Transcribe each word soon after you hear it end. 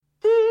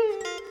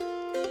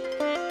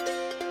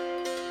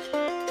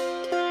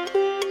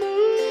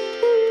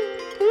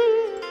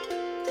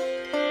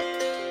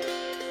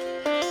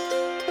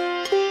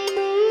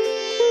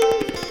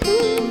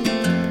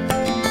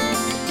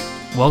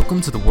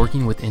Welcome to the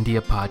Working with India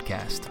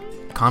podcast,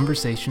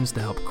 conversations to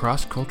help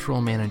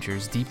cross-cultural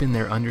managers deepen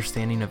their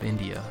understanding of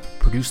India,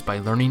 produced by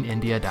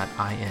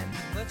learningindia.in.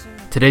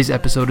 Today's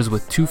episode is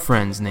with two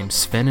friends named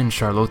Sven and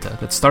Charlotta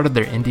that started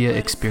their India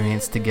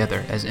experience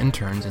together as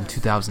interns in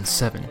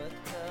 2007.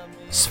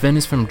 Sven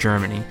is from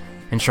Germany,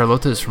 and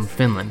Charlotta is from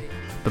Finland,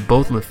 but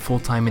both live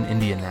full-time in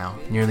India now,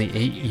 nearly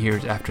 8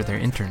 years after their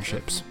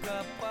internships.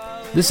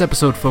 This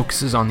episode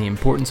focuses on the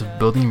importance of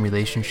building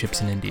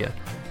relationships in India,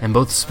 and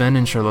both Sven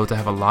and Charlotta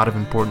have a lot of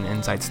important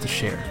insights to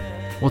share.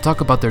 We'll talk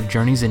about their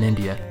journeys in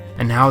India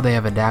and how they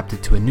have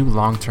adapted to a new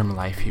long-term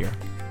life here.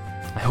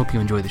 I hope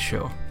you enjoy the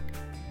show.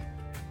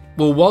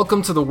 Well,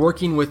 welcome to the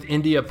Working with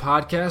India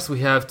podcast. We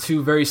have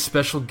two very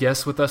special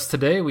guests with us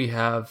today. We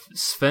have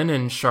Sven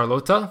and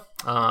Charlotta.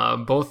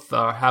 Both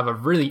have a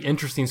really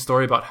interesting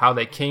story about how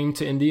they came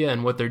to India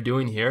and what they're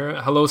doing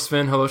here. Hello,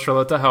 Sven. Hello,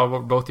 Charlotta. How are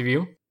both of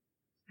you?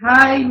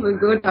 Hi, we're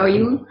good. How are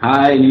you?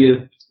 Hi,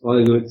 Neil.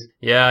 All good.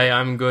 Yeah,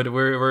 I'm good.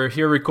 We're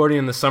here recording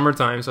in the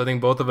summertime, so I think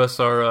both of us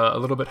are a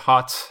little bit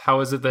hot. How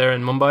is it there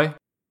in Mumbai?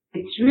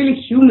 It's really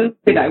humid,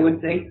 I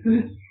would say.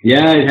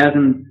 Yeah, it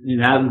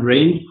hasn't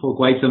rained for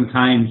quite some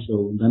time,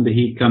 so then the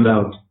heat comes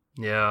out.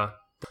 Yeah.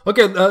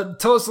 Okay,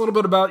 tell us a little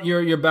bit about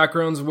your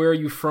backgrounds. Where are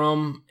you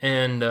from,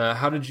 and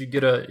how did you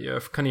get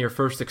your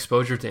first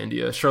exposure to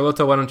India?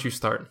 Charlotta, why don't you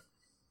start?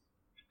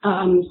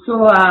 I'm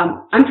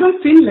from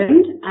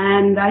Finland,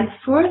 and I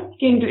first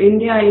came to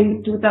India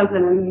in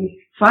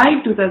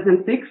 2005,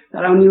 2006,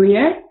 around New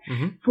Year,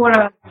 for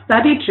a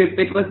study trip.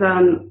 It was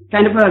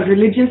kind of a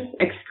religious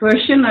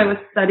excursion. I was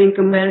studying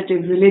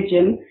comparative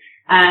religion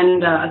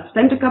and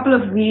spent a couple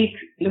of weeks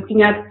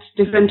looking at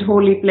different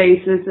holy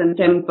places and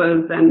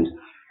temples and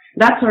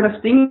that sort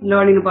of thing,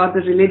 learning about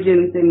the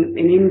religions in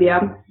India,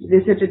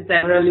 visited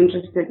several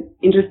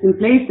interesting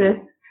places.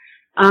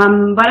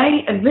 But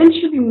I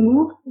eventually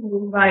moved to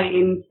Mumbai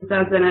in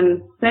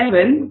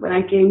 2007 when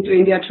I came to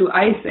India through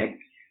ISEC.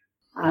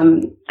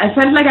 I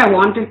felt like I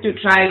wanted to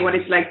try what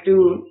it's like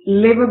to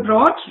live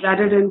abroad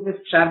rather than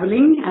just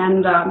traveling,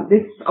 and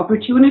this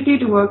opportunity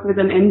to work with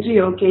an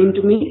NGO came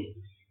to me.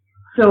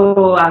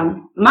 So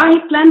my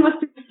plan was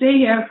to stay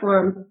here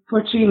for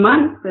 3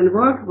 months and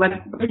work, but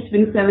it's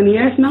been 7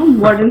 years now,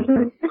 more than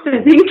 7 years,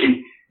 I think.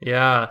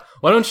 Yeah.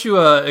 Why don't you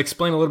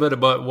explain a little bit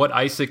about what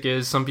ISEC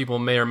is? Some people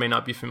may or may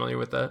not be familiar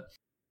with that.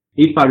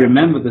 If I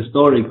remember the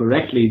story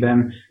correctly,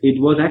 then it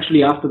was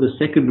actually after the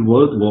Second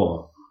World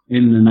War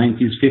in the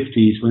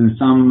 1950s when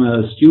some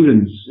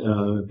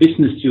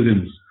business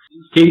students,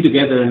 came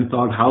together and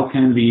thought, how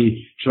can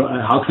we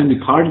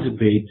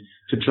participate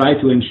to try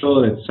to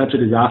ensure that such a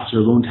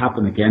disaster won't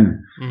happen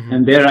again? Mm-hmm.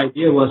 And their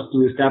idea was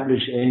to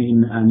establish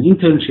an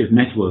internship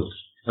network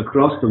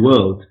across the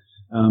world,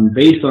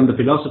 based on the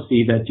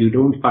philosophy that you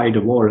don't fight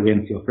a war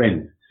against your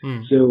friends.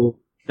 So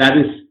that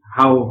is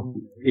how,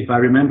 if I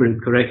remember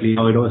it correctly,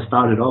 how it all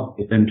started off.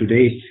 And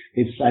today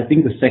it's, I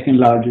think, the second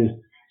largest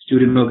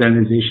student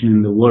organization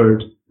in the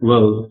world,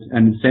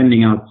 and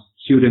sending out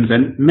students,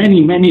 and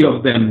many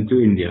of them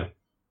to India.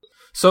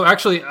 So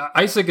actually,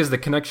 ISEC is the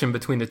connection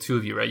between the two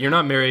of you, right? You're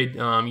not married.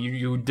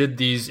 You did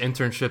these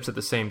internships at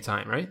the same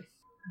time, right?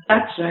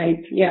 That's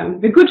right. Yeah,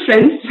 we're good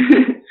friends.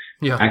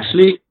 Yeah.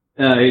 Actually,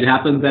 it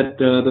happened that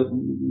a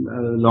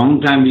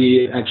long time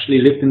we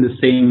actually lived in the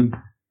same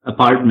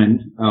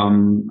apartment,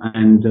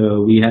 and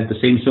we had the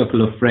same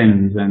circle of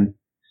friends, and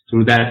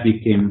through that we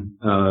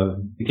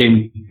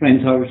became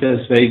friends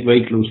ourselves very,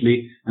 very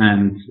closely,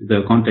 and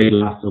the contact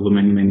lasts over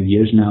many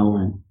years now.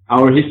 And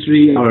our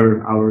history,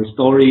 our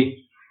story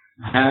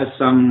has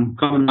some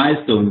common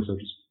milestones, so to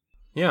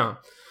speak. Yeah.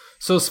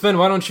 So Sven,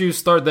 why don't you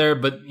start there,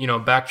 but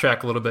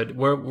backtrack a little bit.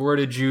 Where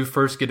did you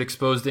first get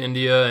exposed to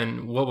India,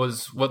 and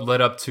what led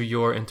up to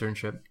your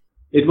internship?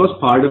 It was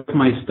part of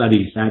my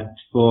studies.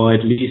 For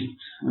at least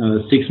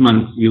 6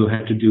 months, you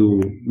had to do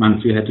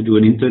an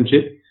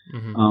internship,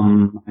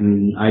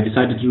 and I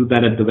decided to do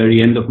that at the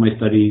very end of my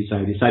studies.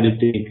 I decided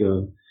to take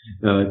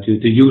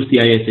to use the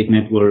ISEC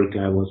network.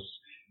 I was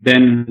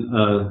then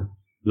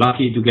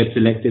lucky to get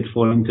selected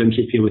for an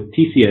internship here with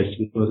TCS,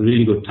 which was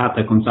really good,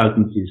 Tata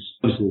Consultancy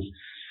Services.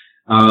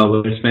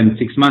 Where I spent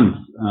 6 months.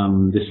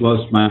 This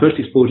was my first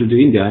exposure to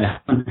India.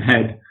 I haven't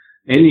had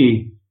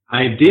any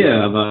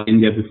idea about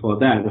India before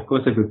that. Of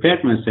course, I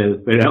prepared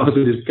myself, but I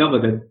also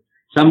discovered that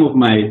some of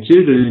my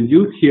children and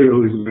youth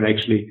heroes were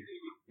actually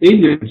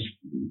Indians,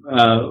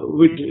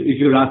 which, if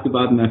you're asked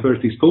about my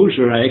first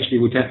exposure, I actually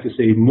would have to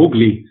say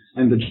Mowgli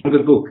and the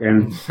Jungle Book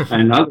and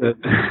others.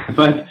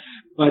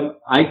 But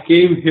I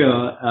came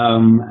here,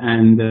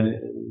 and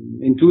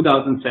in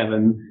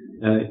 2007,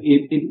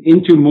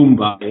 into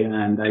Mumbai,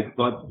 and I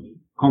got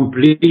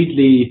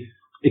completely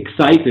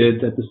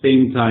excited at the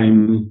same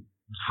time.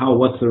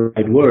 What's the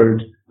right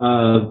word?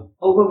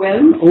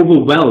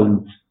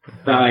 Overwhelmed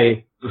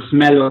by the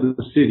smell of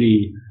the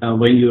city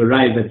when you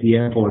arrive at the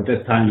airport.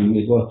 That time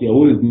it was the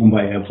old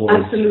Mumbai airport.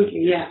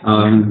 Absolutely, yeah.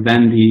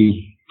 Then the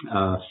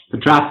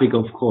traffic,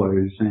 of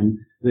course, and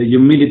the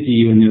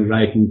humidity when you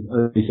arrive in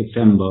early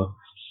September.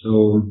 So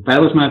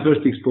that was my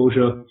first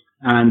exposure.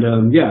 And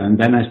and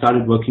then I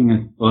started working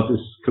at this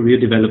career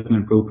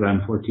development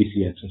program for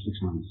TCS for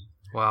 6 months.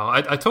 Wow,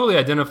 I totally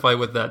identify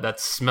with that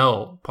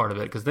smell part of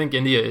it, because I think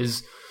India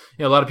is,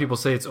 a lot of people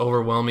say it's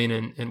overwhelming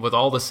and with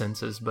all the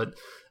senses, but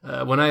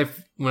when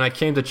I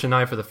came to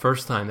Chennai for the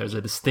first time, there's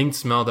a distinct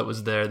smell that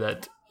was there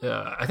that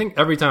I think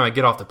every time I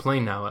get off the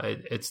plane now,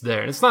 it's there.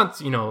 And it's not,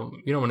 you don't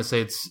want to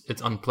say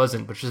it's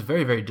unpleasant, but it's just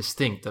very, very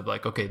distinct of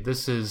like, okay,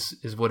 this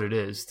is what it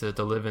is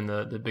to live in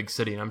the big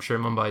city. And I'm sure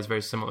Mumbai is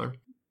very similar.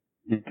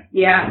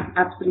 Yeah,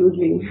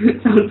 absolutely.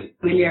 It sounds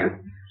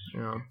familiar.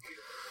 Yeah.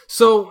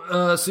 So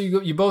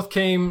you both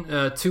came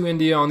to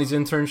India on these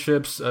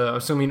internships,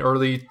 assuming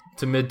early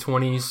to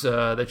mid-20s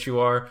that you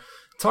are.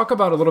 Talk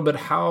about a little bit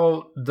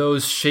how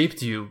those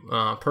shaped you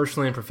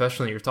personally and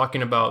professionally. You're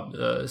talking about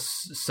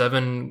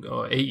 7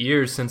 or 8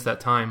 years since that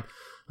time.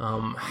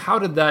 How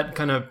did that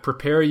kind of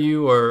prepare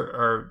you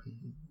or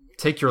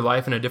take your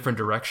life in a different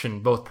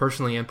direction, both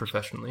personally and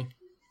professionally?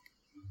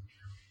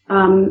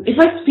 If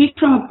I speak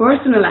from a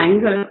personal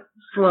angle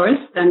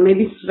first, and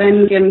maybe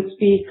Sven can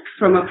speak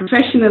from a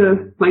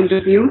professional point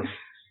of view.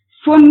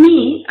 For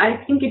me,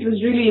 I think it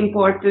was really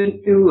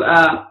important to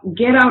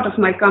get out of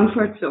my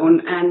comfort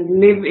zone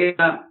and live in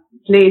a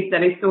place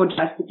that is so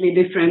drastically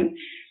different.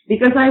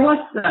 Because I was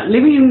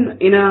living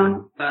in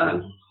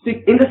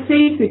the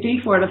same city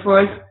for the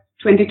first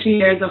 23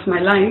 years of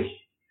my life,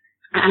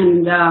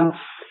 and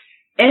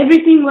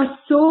everything was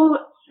so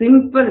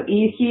simple,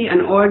 easy,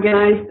 and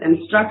organized and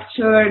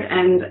structured,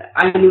 and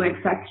I knew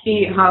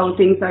exactly how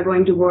things are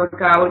going to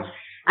work out.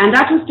 And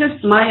that was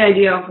just my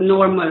idea of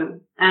normal.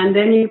 And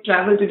then you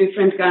travel to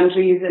different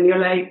countries and you're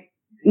like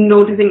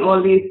noticing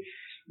all these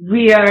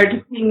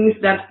weird things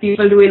that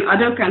people do in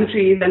other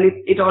countries, and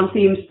it all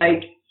seems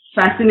like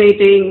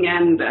fascinating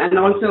and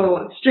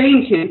also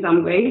strange in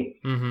some way.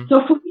 Mm-hmm.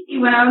 So for me,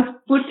 when I was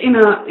put in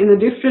a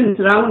different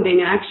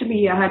surrounding,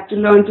 actually I had to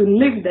learn to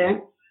live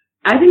there.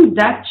 I think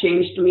that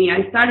changed me.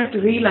 I started to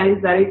realize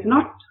that it's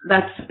not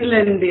that still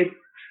in this,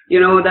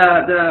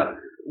 the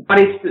what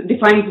is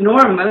defines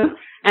normal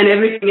and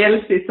everything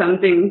else is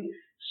something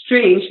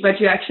strange, but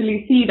you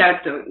actually see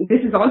that this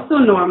is also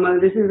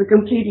normal. This is a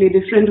completely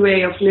different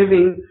way of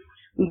living,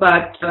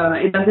 but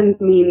it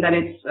doesn't mean that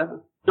it's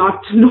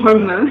not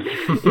normal,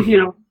 if you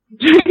know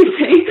what I'm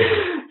saying.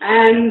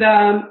 And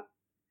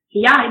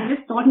it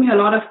just taught me a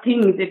lot of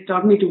things. It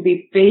taught me to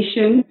be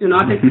patient, to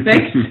not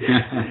expect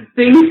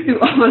things to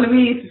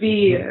always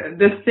be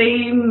the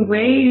same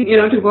way,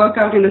 to work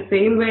out in the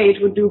same way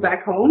it would do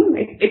back home.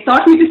 It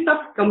taught me to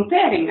stop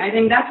comparing. I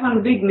think that's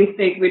one big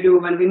mistake we do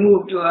when we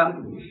move to a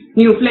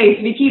new place.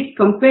 We keep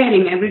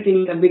comparing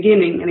everything in the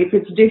beginning, and if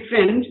it's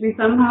different, we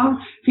somehow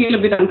feel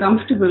a bit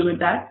uncomfortable with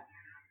that.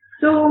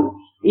 So,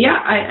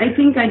 I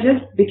think I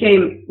just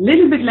became a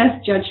little bit less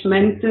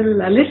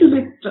judgmental, a little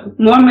bit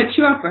more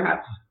mature,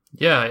 perhaps.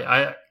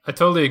 Yeah, I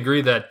totally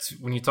agree that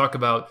when you talk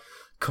about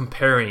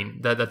comparing,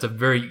 that's a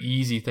very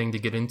easy thing to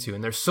get into.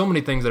 And there's so many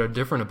things that are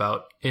different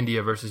about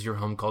India versus your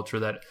home culture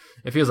that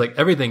it feels like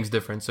everything's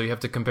different. So you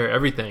have to compare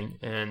everything.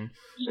 And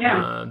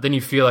then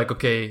you feel like,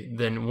 okay,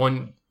 then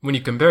when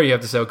you compare, you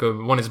have to say, okay,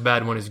 one is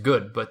bad, one is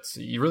good. But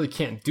you really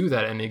can't do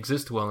that and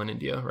exist well in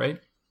India, right?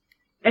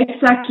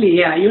 Exactly,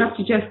 yeah. You have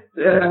to just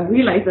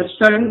realize that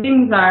certain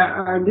things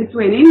are this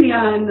way in India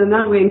and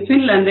another way in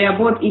Finland. They are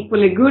both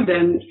equally good,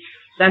 and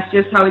that's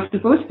just how it's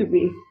supposed to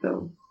be.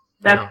 So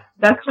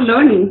that's a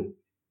learning.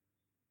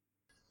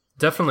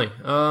 Definitely.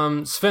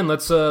 Sven,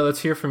 let's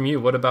hear from you.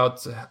 What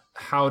about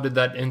how did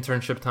that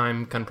internship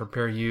time kind of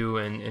prepare you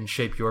and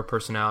shape your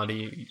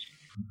personality?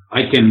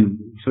 I can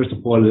first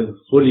of all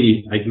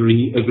fully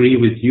agree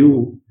with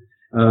you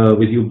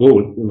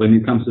both when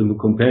it comes to the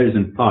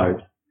comparison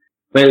part.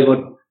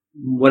 Well,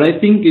 what I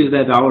think is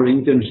that our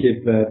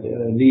internship,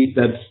 at least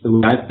that's the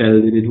way I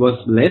felt it was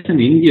less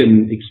an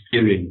Indian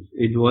experience.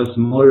 It was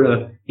more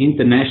an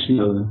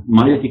international,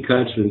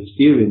 multicultural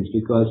experience,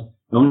 because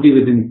only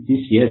within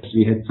TCS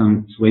we had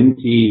some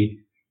 20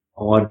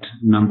 odd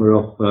number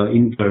of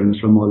interns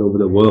from all over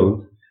the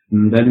world.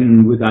 And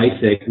then with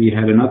ISEC we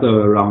had another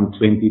around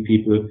 20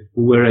 people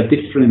who were at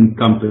different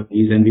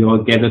companies, and we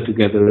all gathered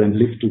together and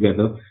lived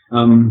together.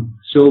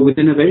 So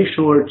within a very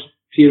short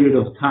period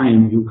of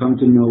time you come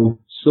to know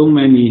so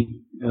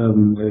many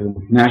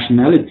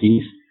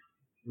nationalities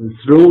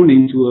thrown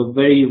into a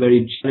very,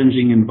 very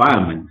challenging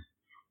environment.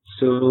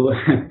 So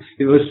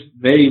it was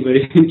very,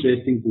 very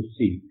interesting to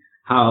see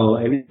how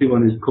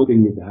everyone is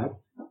coping with that.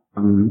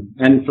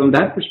 And from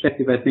that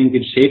perspective, I think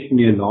it shaped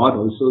me a lot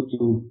also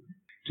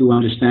to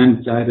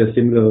understand that a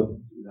similar,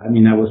 I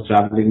was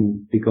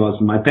traveling because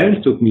my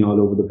parents took me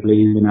all over the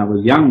place when I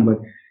was young, but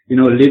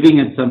living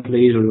at some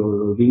place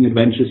or being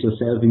adventurous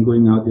yourself and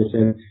going out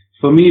yourself,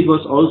 for me, it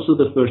was also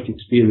the first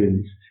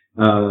experience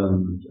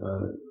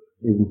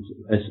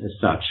as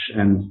such,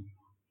 and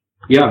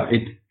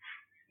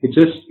it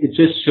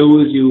just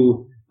shows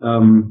you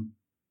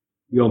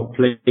your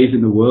place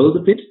in the world a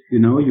bit.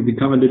 You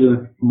become a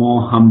little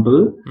more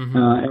humble.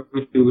 Mm-hmm.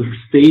 If you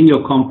stay in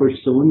your comfort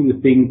zone,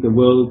 you think the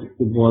world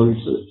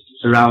evolves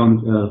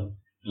around,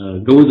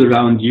 goes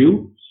around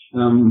you.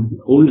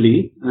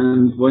 only.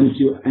 And once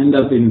you end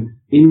up in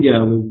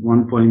India with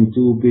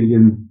 1.2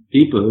 billion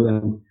people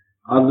and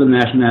other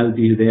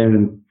nationalities there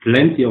and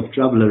plenty of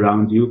trouble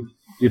around you,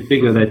 you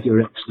figure that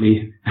you're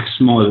actually a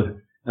small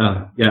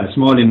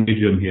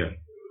individual here.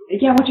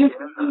 Yeah, what you're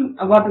saying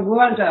about the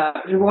world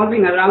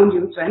revolving around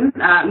you, Sven,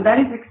 that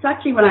is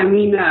exactly what I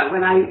mean how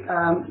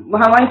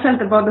I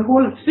felt about the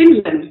whole of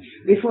Finland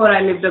before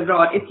I lived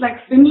abroad. It's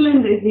like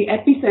Finland is the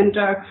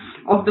epicenter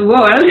of the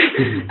world,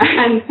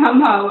 and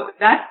somehow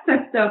that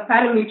sets the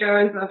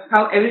parameters of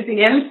how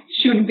everything else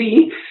should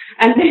be.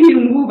 And then you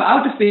move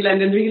out of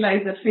Finland and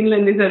realize that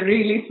Finland is a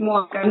really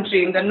small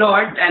country in the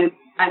north, and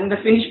the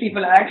Finnish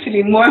people are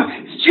actually more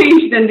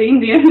strange than the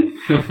Indians.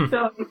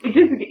 So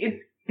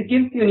it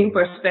gives you a new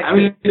perspective. I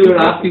mean, you were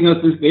asking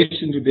us this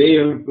question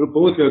today. We're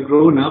both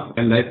grown up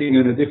and I think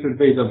in a different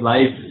phase of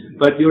life,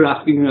 but you're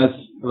asking us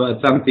about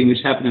something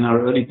which happened in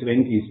our early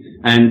 20s.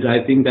 And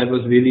I think that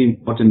was really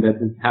important that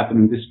it happened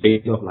in this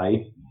phase of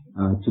life,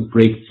 to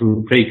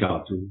break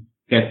out, to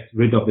get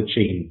rid of the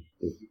chains.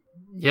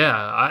 Yeah,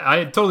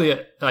 I totally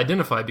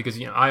identify because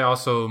I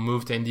also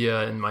moved to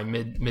India in my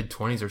mid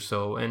 20s or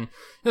so, and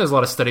there's a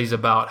lot of studies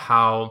about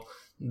how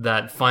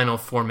that final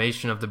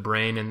formation of the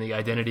brain and the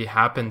identity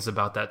happens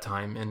about that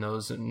time in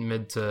those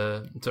mid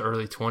to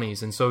early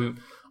 20s. And so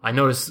I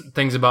noticed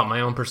things about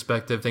my own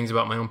perspective, things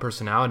about my own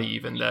personality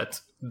even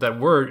that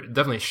were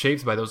definitely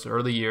shaped by those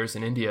early years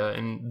in India.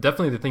 And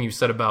definitely the thing you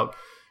said about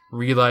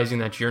realizing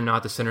that you're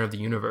not the center of the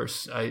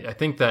universe. I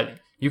think that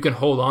you can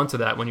hold on to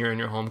that when you're in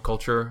your home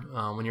culture,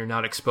 when you're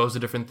not exposed to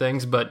different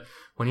things. But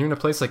when you're in a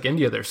place like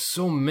India, there's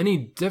so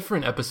many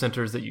different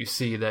epicenters that you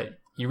see that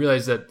you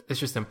realize that it's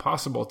just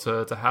impossible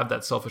to have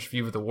that selfish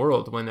view of the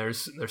world when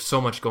there's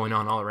so much going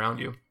on all around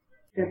you.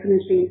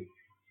 Definitely.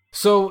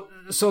 So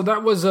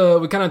that was,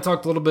 we kind of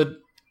talked a little bit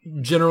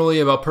generally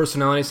about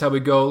personalities, how we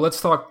go.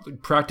 Let's talk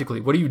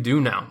practically. What do you do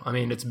now? I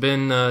mean, it's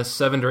been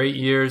 7 or 8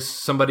 years.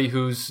 Somebody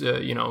who's,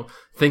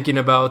 thinking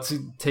about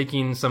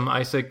taking some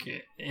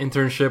ISEC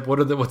internship.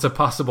 What's a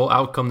possible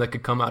outcome that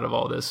could come out of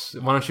all this?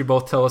 Why don't you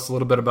both tell us a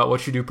little bit about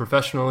what you do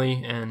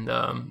professionally and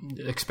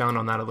expound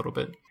on that a little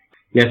bit?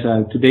 Yes,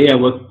 today I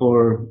work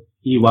for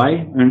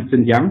EY, Ernst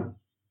 & Young.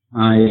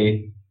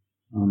 I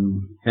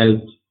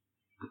help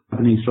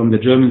companies from the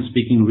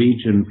German-speaking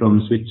region,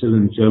 from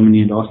Switzerland,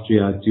 Germany, and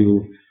Austria,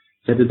 to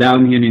settle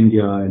down here in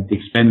India and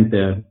expand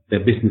their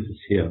business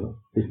here.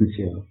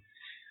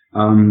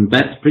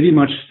 That pretty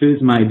much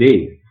fills my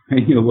day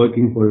when you're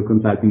working for a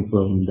consulting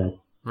firm.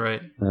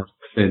 Right.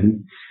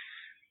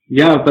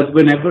 But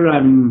whenever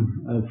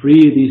I'm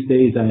free these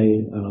days,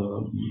 I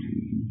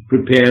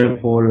prepare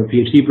for a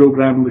PhD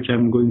program, which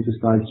I'm going to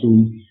start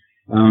soon,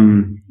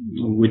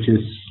 which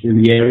is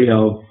in the area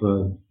of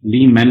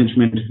lean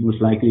management,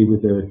 most likely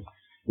with the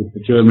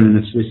German and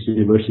a Swiss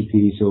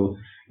university. So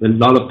a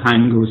lot of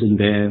time goes in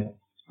there.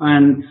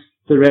 And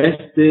the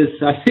rest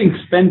is, I think,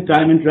 spend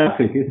time in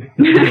traffic.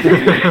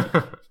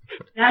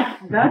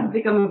 That's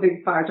become a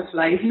big part of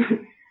life.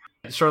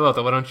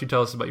 Charlotte, why don't you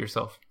tell us about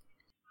yourself?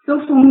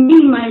 So for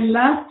me, my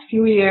last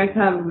few years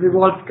have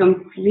revolved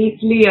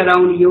completely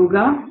around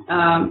yoga,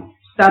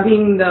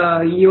 studying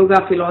the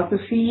yoga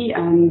philosophy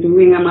and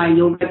doing my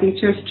yoga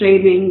teacher's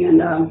training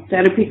and a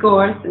therapy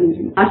course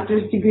and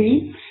master's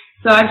degree.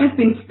 So I've just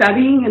been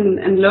studying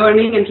and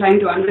learning and trying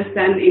to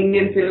understand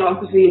Indian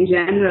philosophy in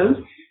general.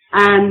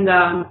 And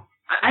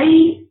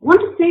I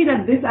want to say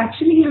that this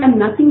actually had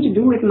nothing to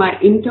do with my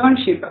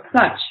internship as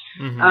such.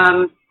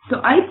 Mm-hmm.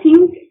 So I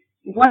think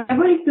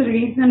whatever is the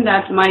reason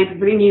that might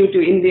bring you to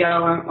India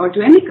or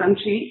to any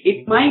country,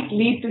 it might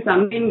lead to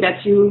something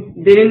that you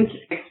didn't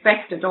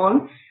expect at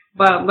all,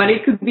 but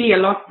it could be a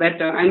lot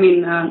better. I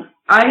mean,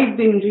 I've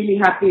been really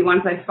happy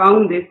once I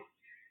found this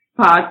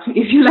path,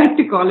 if you like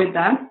to call it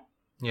that.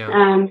 Yeah.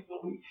 And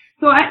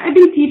so I've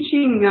been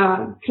teaching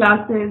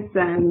classes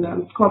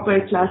and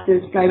corporate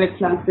classes, private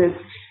classes,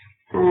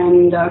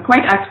 and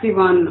quite active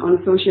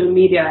on social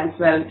media as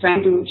well,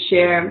 trying to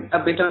share a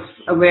bit of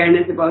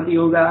awareness about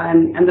yoga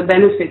and the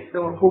benefits.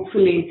 So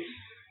hopefully,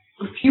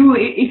 if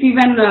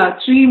even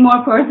 3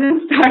 more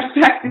persons start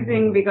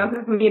practicing because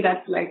of me,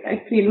 that's like,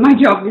 I feel my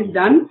job is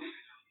done.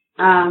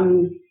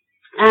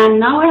 And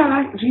now I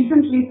have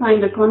recently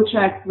signed a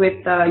contract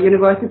with a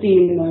university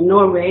in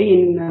Norway,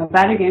 in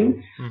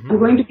Bergen. Mm-hmm. I'm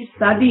going to be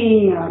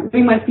studying,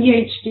 doing my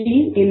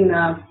PhD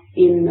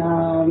in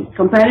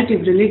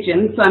comparative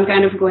religion. So I'm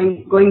kind of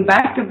going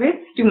back a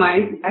bit to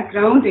my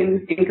background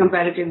in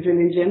comparative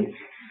religion.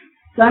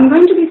 So I'm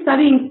going to be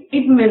studying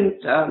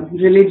pavement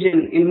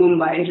religion in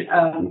Mumbai.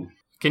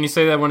 Can you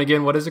say that one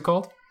again? What is it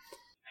called?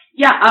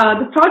 Yeah,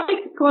 the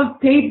project is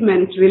called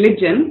Pavement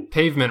Religion.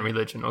 Pavement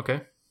Religion,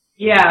 okay.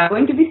 Yeah, I'm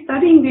going to be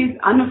studying these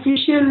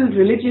unofficial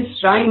religious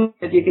shrines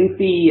that you can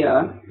see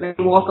when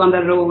you walk on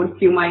the roads.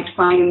 You might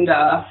find,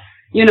 a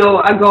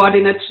god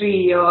in a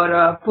tree or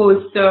a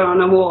poster on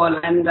a wall,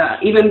 and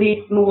even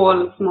these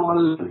small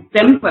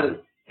temples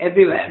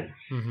everywhere.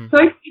 Mm-hmm. So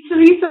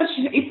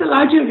it's a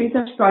larger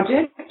research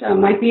project.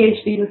 My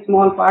PhD is a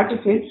small part of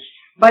it,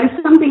 But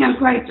it's something I'm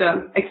quite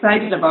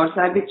excited about.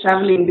 So I'll be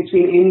traveling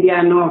between India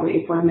and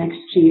Norway for the next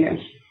 3 years.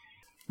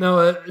 Now,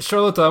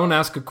 Charlotte, I want to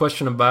ask a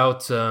question about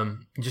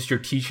just your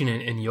teaching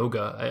in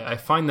yoga. I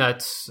find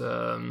that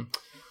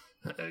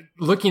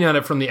looking at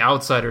it from the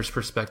outsider's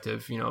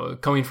perspective,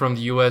 coming from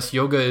the U.S.,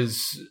 yoga is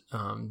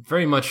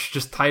very much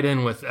just tied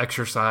in with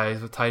exercise,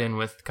 tied in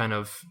with kind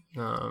of,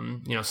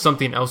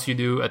 something else you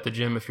do at the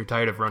gym if you're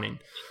tired of running.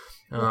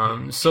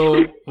 So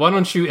why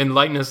don't you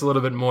enlighten us a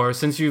little bit more,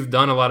 since you've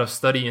done a lot of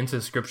study into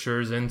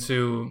scriptures,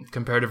 into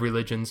comparative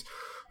religions.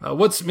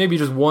 What's maybe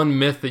just one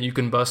myth that you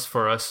can bust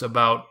for us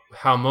about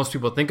how most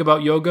people think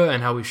about yoga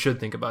and how we should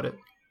think about it?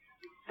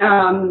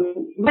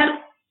 Well,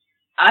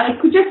 I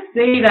could just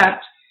say that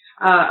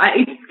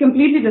it's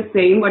completely the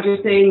same. What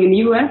you're saying in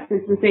US,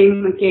 it's the same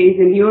case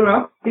in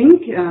Europe. I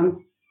think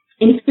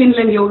in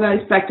Finland, yoga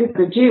is practiced at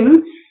the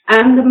gym.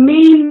 And the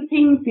main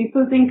thing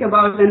people think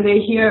about when they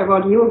hear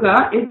about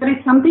yoga is that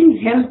it's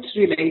something health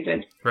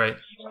related. Right.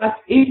 But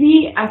if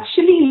we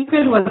actually look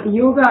at what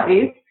yoga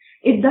is,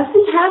 it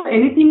doesn't have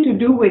anything to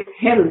do with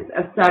health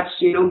as such,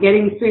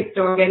 getting fit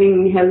or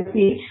getting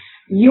healthy.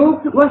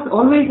 Yoga was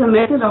always a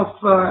method of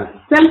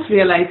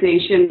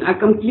self-realization, a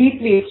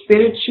completely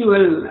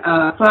spiritual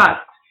path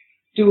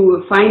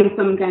to find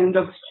some kind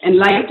of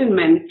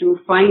enlightenment, to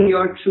find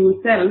your true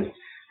self.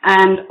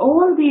 And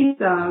all these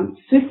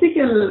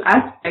physical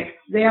aspects,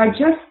 they are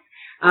just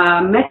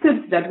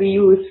methods that we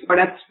use for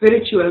that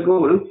spiritual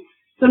goal.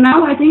 So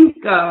now I think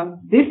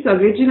this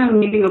original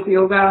meaning of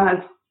yoga has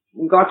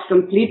got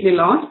completely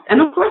lost.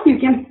 And of course, you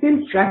can still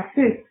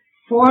practice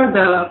for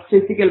the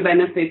physical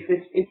benefits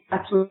if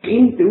that's what you're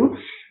into.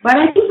 But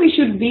I think we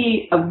should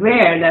be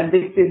aware that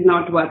this is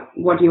not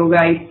what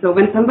yoga is. So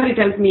when somebody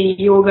tells me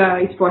yoga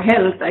is for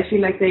health, I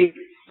feel like they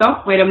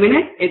stop, wait a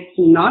minute, it's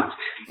not.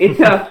 It's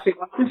a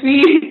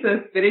philosophy, it's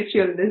a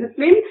spiritual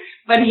discipline.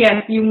 But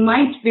yes, you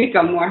might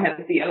become more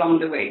healthy along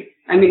the way.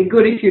 I mean,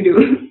 good if you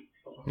do.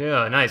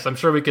 Yeah, nice. I'm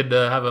sure we could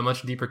have a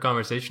much deeper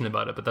conversation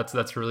about it, but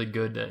that's really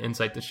good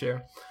insight to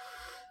share.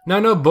 Now, I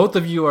know both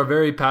of you are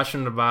very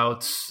passionate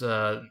about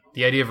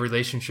the idea of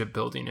relationship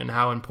building and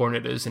how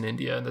important it is in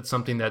India. That's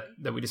something that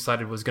we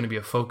decided was going to be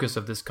a focus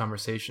of this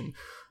conversation.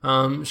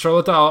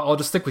 Charlotte, I'll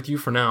just stick with you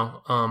for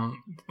now.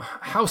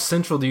 How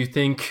central do you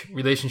think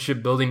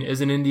relationship building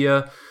is in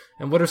India?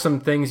 And what are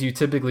some things you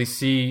typically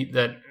see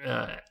that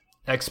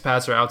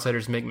expats or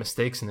outsiders make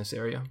mistakes in this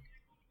area?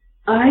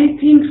 I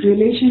think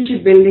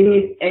relationship building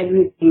is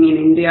everything in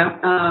India.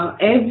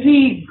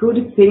 Every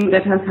good thing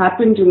that has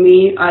happened to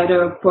me,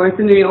 either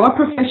personally or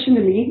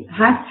professionally,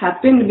 has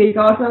happened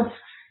because of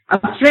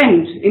a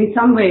friend in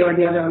some way or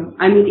the other.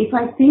 I mean, if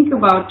I think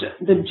about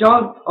the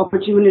job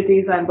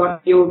opportunities I've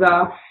got,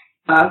 yoga,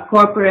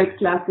 corporate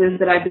classes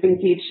that I've been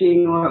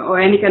teaching, or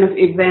any kind of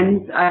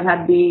events I've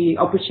had the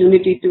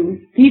opportunity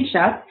to teach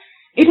at,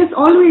 it has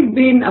always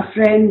been a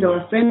friend or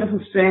a friend of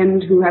a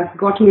friend who has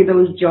got me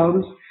those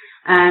jobs.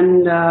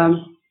 And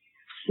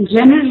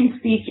generally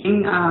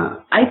speaking,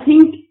 I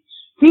think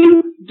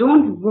things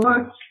don't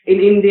work in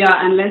India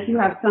unless you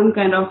have some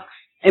kind of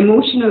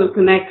emotional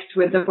connect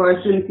with the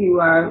persons you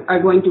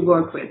are going to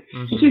work with,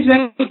 which is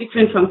very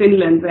different from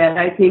Finland, where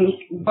I think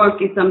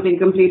work is something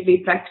completely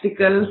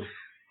practical,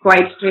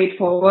 quite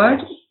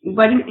straightforward.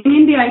 But in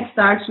India, it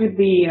starts with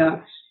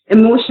the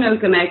emotional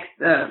connect,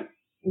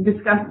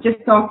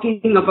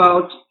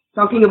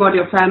 talking about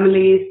your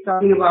families,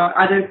 talking about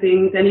other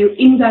things, and you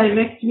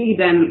indirectly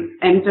then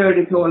enter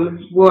this whole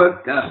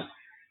work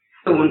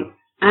zone.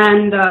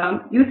 And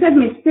you said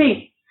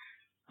mistake.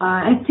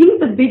 I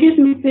think the biggest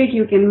mistake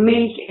you can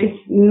make is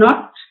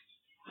not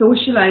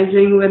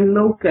socializing with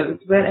locals,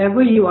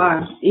 wherever you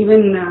are,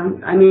 even,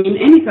 in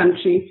any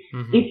country.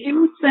 If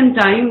you spend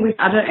time with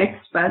other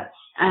expats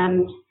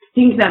and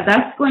think that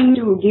that's going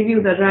to give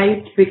you the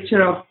right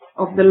picture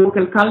of the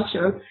local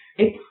culture,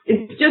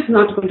 it's just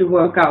not going to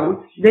work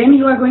out. Then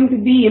you are going to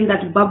be in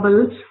that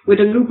bubble with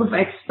a group of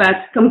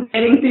expats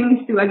comparing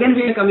things to, again,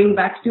 we are coming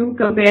back to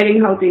comparing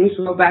how things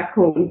go back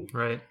home.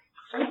 Right.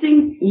 I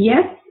think,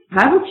 yes,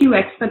 have a few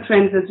expat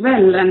friends as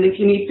well. And if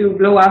you need to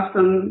blow off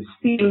some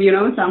steam,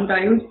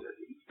 sometimes,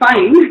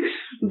 fine.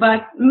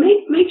 But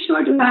make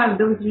sure to have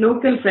those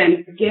local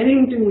friends.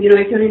 Getting to,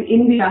 if you're in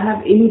India,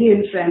 have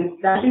Indian friends.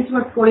 That is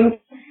what's going to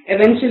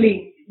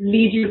eventually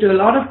lead you to a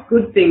lot of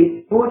good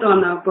things, both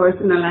on a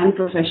personal and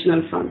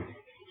professional front.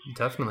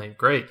 Definitely.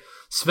 Great.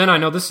 Sven, I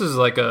know this is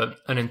like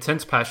an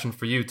intense passion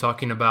for you,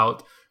 talking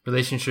about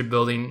relationship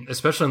building,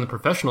 especially on the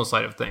professional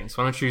side of things.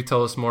 Why don't you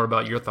tell us more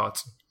about your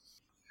thoughts?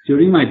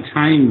 During my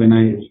time when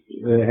I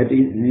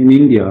in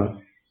India,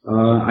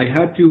 I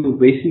had to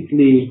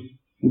basically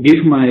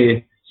give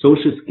my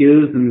social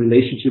skills and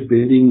relationship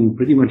building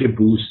pretty much a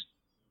boost.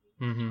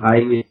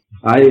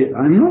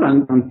 I'm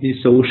not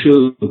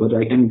antisocial, but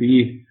I can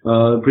be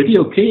pretty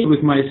okay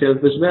with myself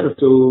as well.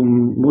 So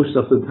most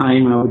of the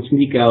time I would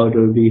sneak out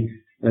or be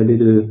a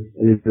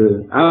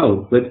little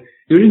out. But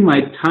during my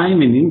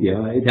time in India,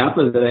 it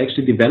happened that I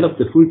actually developed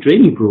a full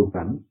training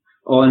program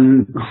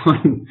on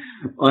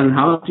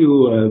how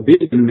to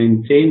build and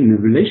maintain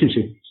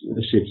relationships,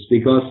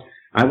 because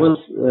I was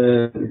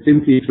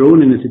simply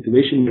thrown in a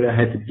situation where I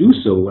had to do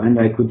so, and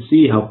I could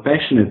see how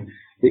passionate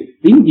the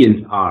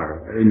Indians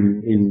are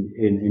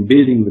in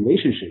building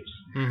relationships.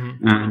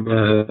 Mm-hmm. And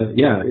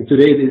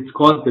today it's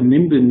called the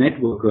Nimble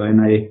Networker,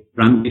 and I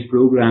run these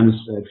programs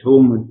at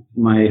home at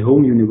my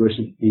home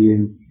university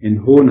in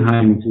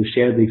Hohenheim to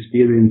share the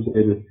experience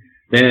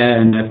there,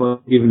 and I've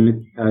also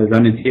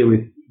run it here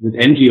with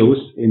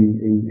NGOs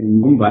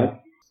in Mumbai.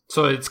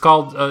 So it's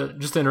called,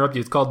 just to interrupt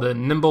you, it's called the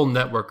Nimble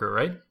Networker,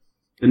 right?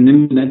 The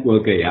Nimble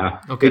Networker, yeah.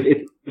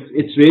 Okay.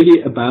 It's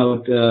really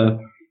about,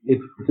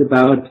 it's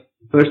about,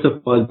 first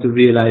of all, to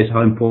realize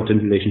how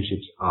important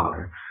relationships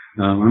are.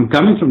 I'm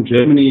coming from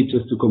Germany,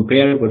 just to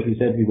compare what we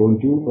said we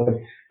won't do, but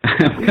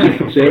I'm coming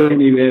from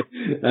Germany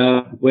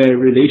where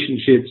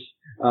relationships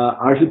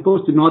are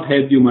supposed to not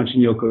help you much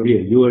in your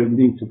career. You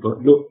need to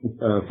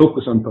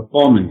focus on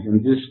performance,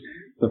 and this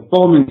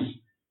performance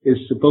is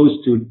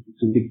supposed to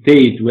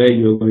dictate where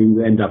you're going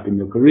to end up in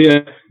your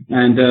career.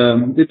 And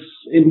it's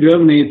in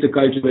Germany, it's a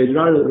culture where it's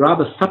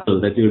rather subtle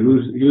that you're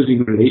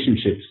using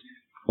relationships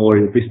for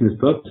your business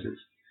purposes.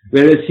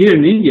 Whereas here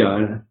in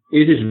India,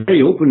 it is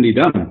very openly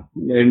done,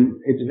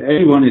 and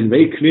everyone is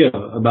very clear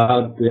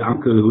about the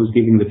uncle who's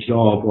giving the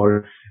job,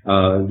 or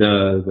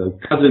the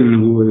cousin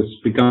who has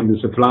become the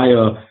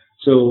supplier.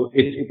 So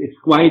it's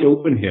quite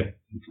open here.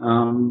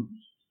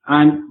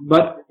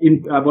 But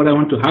what I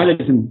want to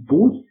highlight is in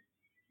both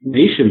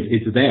nations,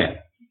 it's there,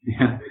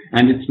 yeah,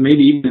 and it's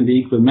maybe even in the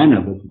equal manner,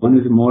 but one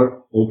is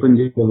more open,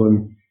 the other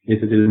one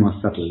is a little more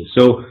subtle.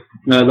 So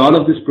a lot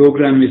of this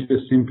program is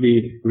just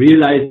simply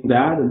realizing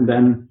that, and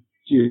then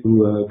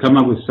to come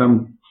up with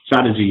some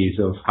strategies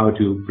of how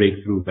to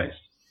break through best.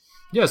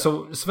 Yeah,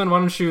 so Sven, why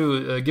don't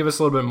you give us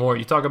a little bit more?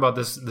 You talk about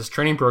this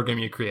training program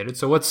you created.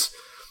 So what's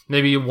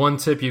maybe one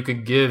tip you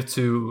could give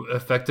to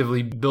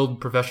effectively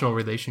build professional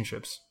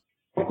relationships?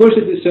 Of course,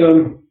 it is.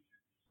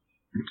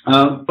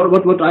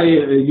 What I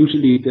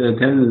usually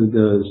tell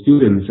the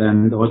students,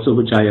 and also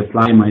which I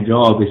apply in my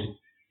job,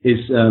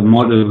 is a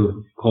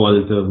model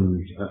called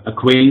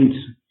acquaint,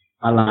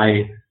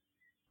 ally,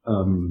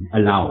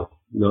 allow.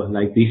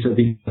 Like these are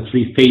the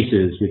three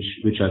phases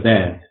which are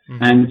there,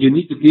 mm-hmm. and you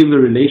need to give a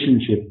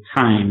relationship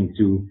time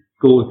to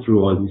go through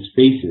all these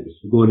phases.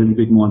 To go a little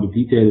bit more into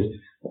details.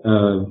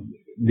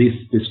 This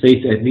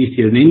phase, at least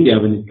here in India,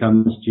 when it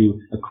comes to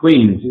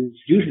acquaint, it's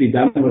usually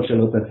done what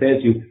Charlotta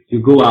says. You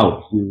go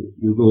out,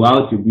 you go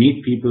out, you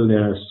meet people.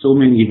 There are so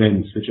many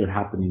events which are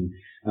happening,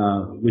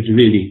 which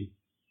really,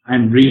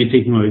 I'm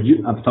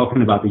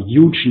talking about a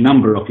huge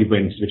number of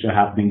events which are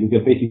happening. You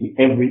can basically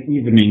every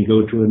evening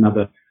go to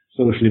another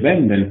social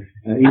event, and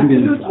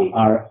Indians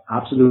are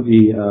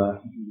absolutely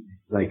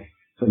like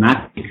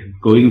fanatic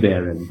going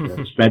there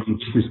and spreading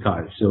business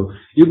cards. So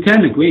you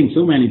can acquaint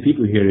so many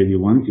people here if you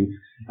want to.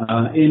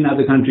 In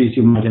other countries,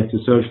 you might have to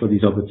search for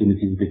these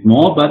opportunities a bit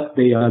more, but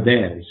they are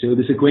there. So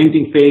this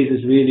acquainting phase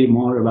is really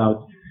more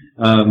about,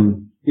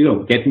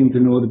 getting to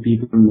know the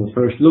people from the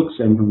first looks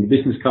and from the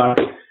business card.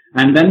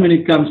 And then when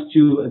it comes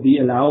to the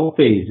allow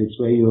phase, it's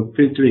where you're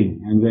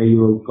filtering and where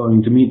you're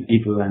going to meet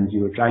people and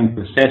you're trying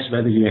to assess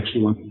whether you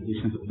actually want to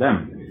listen to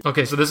them.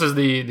 Okay, so this is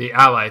the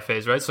ally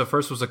phase, right? So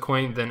first was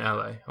acquaint, then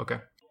ally. Okay.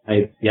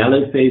 The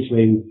ally phase,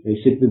 where you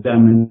sit with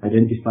them and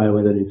identify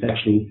whether it's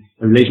actually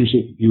a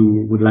relationship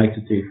you would like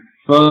to take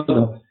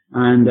further.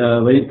 And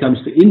when it comes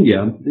to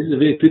India, this is a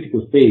very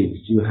critical phase.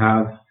 You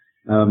have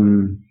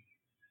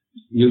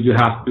you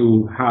have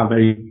to have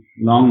very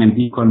long and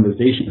deep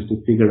conversations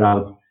to figure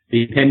out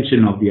the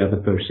intention of the other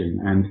person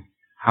and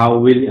how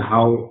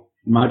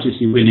much is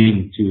he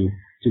willing to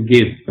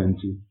give and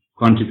to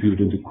contribute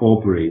and to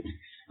cooperate.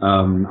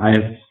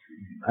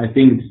 I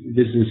think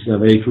this is a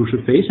very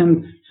crucial phase.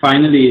 And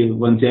finally,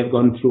 once you have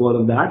gone through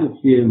all of that,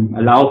 it's the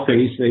allow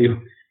phase where you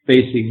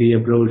basically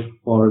approach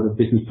for the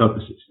business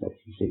purposes, like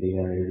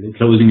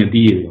closing a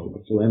deal or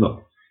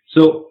whatsoever.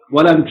 So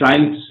what I'm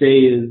trying to say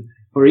is,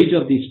 for each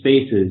of these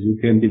phases, you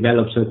can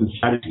develop certain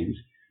strategies.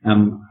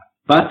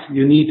 But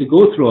you need to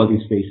go through all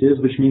these phases,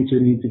 which means you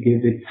need to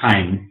give it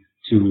time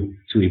to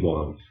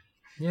evolve.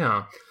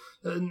 Yeah.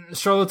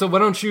 Charlotte, why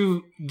don't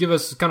you give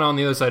us kind of on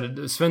the other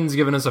side? Sven's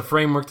given us a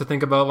framework to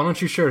think about. Why don't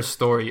you share a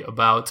story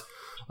about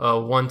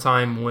one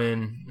time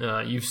when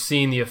you've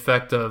seen the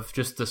effect of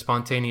just the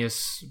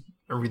spontaneous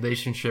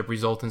relationship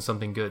result in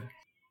something good?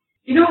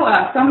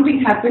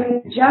 Something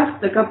happened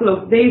just a couple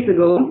of days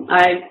ago.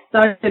 I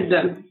started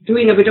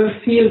doing a bit of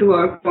field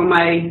work for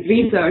my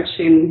research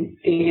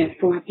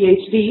for my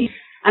PhD,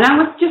 and I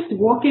was just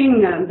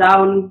walking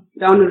down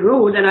a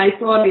road, and I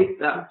saw this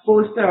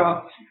poster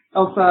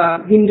of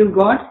a Hindu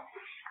god.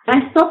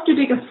 And I stopped to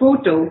take a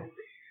photo,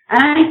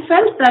 and I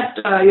felt that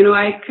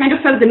I kind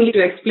of felt the need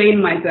to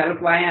explain myself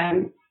why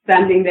I'm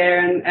standing there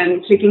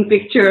and taking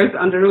pictures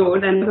on the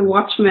road, and the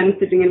watchman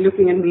sitting and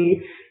looking at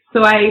me.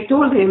 So I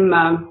told him,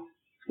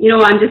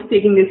 I'm just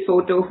taking this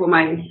photo for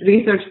my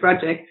research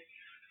project.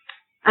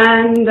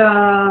 And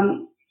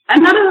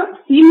another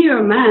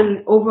senior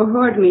man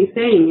overheard me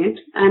saying it,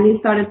 and he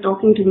started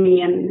talking to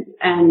me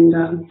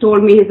and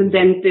told me he's a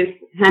dentist,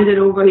 handed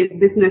over his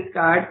business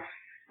card,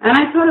 And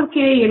I thought,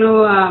 okay,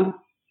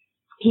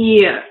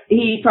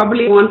 he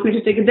probably wants me to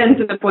take a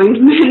dental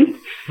appointment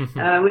with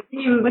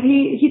him. But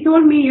he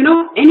told me,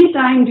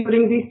 anytime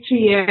during these 3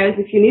 years,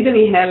 if you need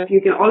any help,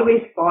 you can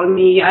always call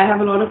me. I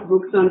have a lot of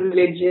books on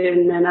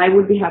religion, and I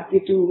would be happy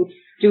to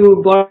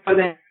borrow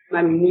them.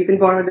 I mean, you can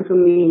borrow them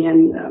from me.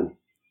 And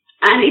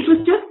it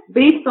was just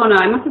based on,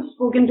 I must have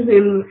spoken to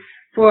him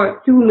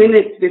for 2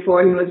 minutes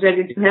before he was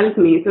ready to help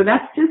me. So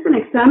that's just an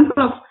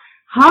example of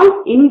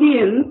how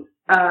Indians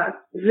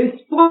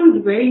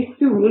respond very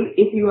soon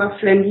if you are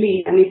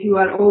friendly and if you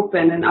are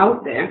open and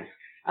out there.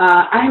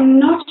 I'm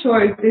not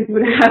sure if this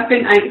would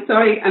happen. I'm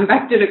sorry, I'm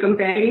back to the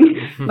comparing,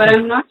 but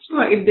I'm not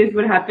sure if this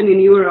would happen in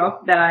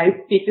Europe, that I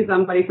speak to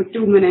somebody for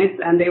 2 minutes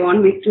and they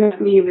want me to help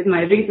me with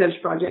my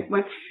research project.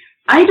 But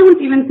I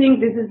don't even think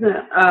this is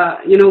a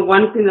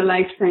once in a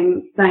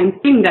lifetime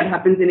thing that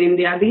happens in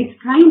India. These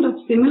kind of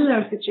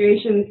similar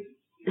situations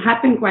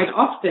happen quite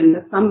often,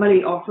 that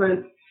somebody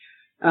offers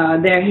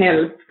their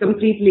help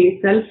completely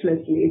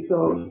selflessly.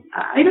 So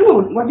I don't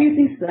know. What do you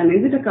think, Sven?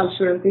 Is it a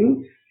cultural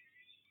thing?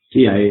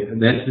 See,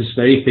 there's this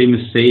very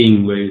famous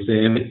saying where you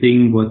say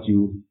everything what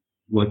you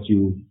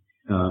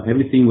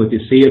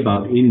say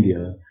about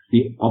India,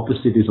 the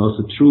opposite is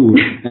also true.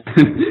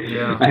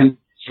 Yeah. And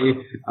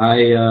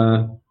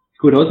I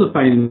could also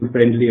find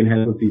friendly and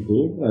helpful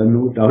people,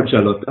 no doubt,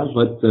 Charlotta.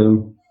 But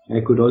you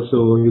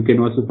can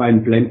also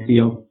find plenty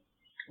of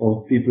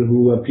people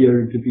who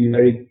appear to be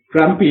very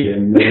grumpy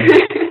and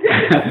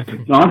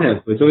not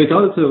helpful. So it's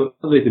also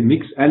always a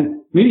mix.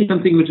 And maybe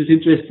something which is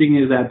interesting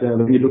is that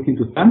when you look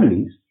into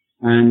families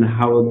and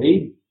how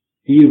they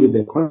deal with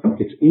their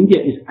conflicts, India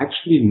is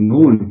actually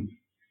known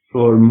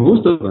for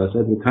most of us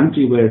as a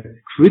country where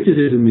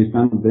criticism is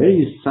done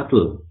very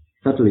subtly,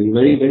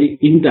 very, very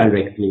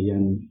indirectly,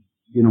 and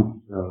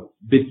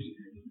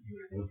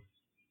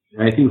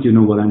I think you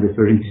know what I'm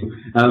referring to.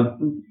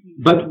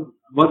 But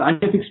what I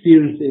have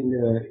experienced in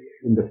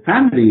the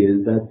family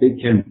is that they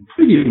can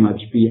pretty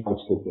much be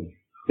outspoken.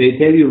 They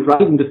tell you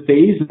right in the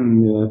face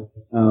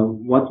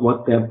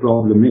what their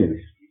problem is.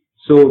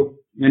 So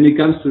when it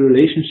comes to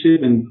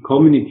relationship and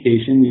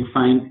communication, you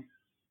find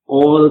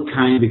all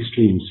kind of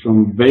extremes,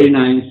 from very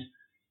nice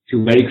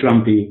to very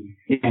grumpy,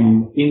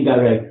 from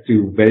indirect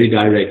to very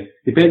direct.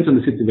 Depends on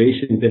the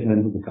situation,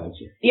 depends on the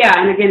culture. Yeah,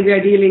 and again, we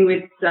are dealing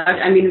with,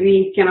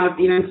 we cannot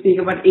even speak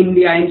about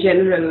India in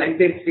general like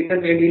this,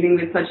 because we are dealing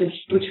with such a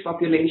huge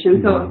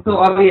population. So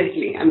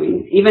obviously,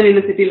 even in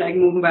a city like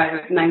Mumbai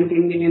with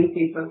 19 million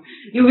people,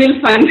 you will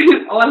find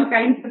all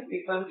kinds of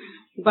people.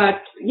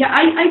 But yeah,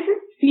 I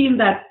just feel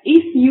that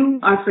if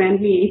you are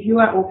friendly, if you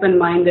are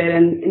open-minded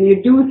and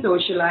you do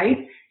socialize,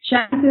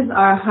 chances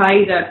are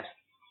high that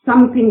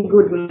something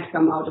good will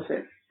come out of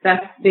it.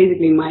 That's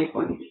basically my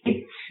point.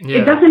 It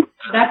doesn't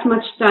take that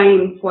much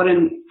time for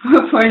an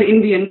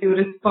Indian to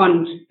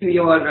respond to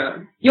your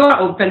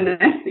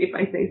openness, if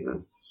I say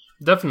so.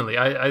 Definitely.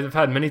 I've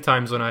had many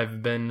times when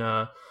I've been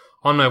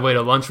on my way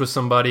to lunch with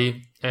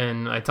somebody,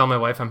 and I tell my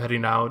wife I'm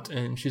heading out,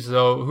 and she says,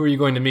 "Oh, who are you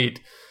going to meet?"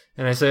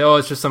 And I say, "Oh,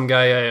 it's just some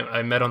guy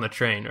I met on the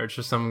train, or it's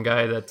just some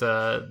guy that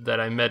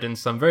I met in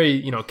some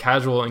very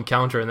casual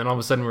encounter." And then all of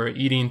a sudden we're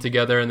eating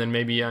together, and then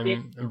maybe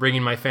I'm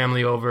bringing my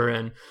family over,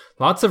 and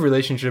lots of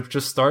relationships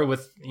just start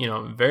with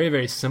very,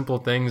 very simple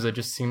things that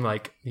just seem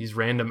like these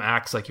random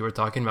acts, like you were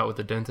talking about with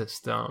the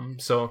dentist.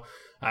 So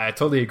I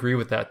totally agree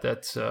with that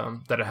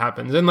it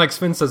happens. And like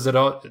Sven says,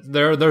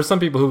 there are some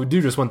people who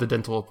do just want the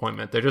dental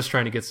appointment. They're just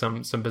trying to get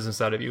some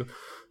business out of you.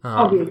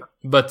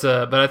 But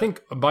I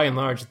think by and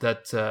large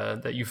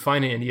that you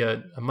find in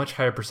India a much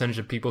higher percentage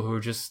of people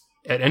who just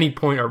at any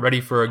point are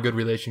ready for a good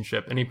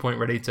relationship, any point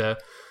ready to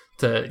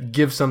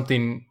give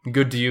something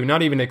good to you,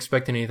 not even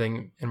expecting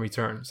anything in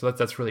return. So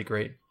that's really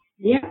great.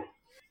 Yeah.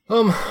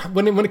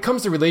 When it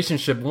comes to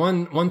relationship,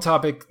 one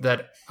topic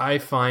that I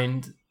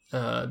find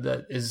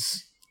that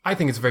is, I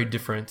think it's very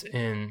different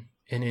in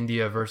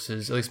India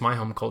versus at least my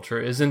home culture,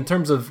 is in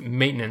terms of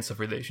maintenance of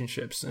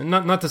relationships. And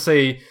not to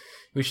say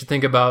we should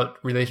think about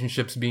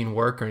relationships being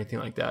work or anything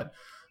like that,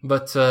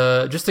 but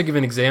just to give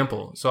an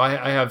example. So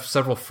I have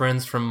several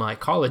friends from my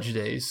college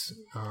days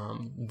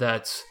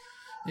that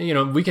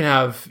we can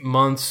have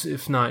months,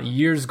 if not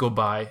years, go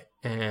by,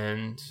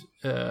 and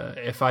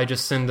if I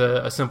just send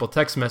a simple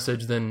text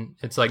message, then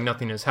it's like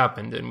nothing has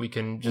happened, and we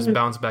can just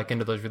bounce back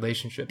into those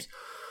relationships.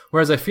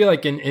 Whereas I feel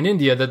like in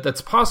India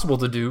that's possible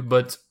to do,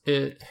 but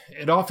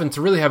it often, to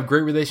really have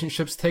great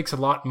relationships, takes a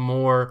lot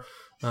more,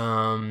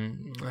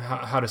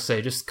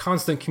 just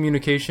constant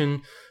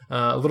communication,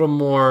 a little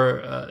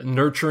more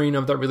nurturing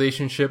of that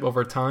relationship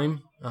over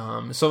time.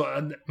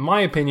 So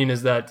my opinion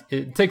is that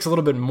it takes a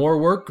little bit more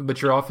work,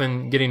 but you're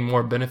often getting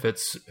more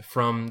benefits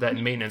from that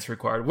maintenance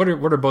required. What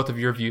are both of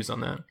your views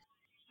on that?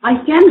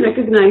 I can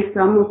recognize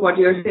some of what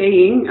you're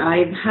saying.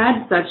 I've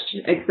had such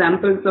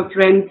examples of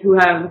friends who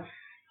have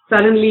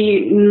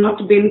suddenly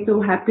not been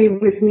so happy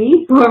with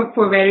me for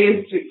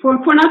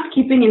not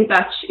keeping in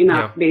touch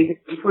enough,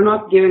 basically, for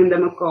not giving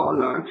them a call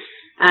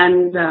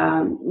And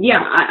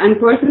I'm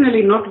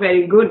personally not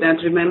very good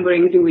at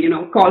remembering to,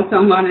 call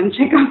someone and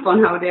check up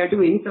on how they're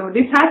doing. So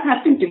this has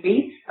happened to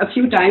me a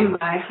few times.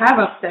 I have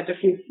upset a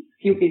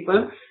few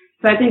people.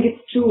 So I think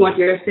it's true what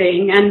you're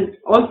saying. And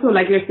also,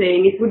 like you're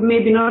saying, it would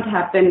maybe not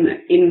happen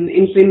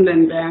in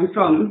Finland where I'm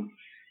from.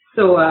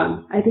 So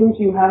I think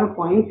you have a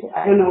point.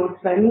 I don't know,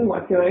 Sven,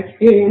 what's your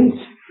experience?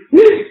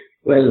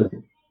 Well,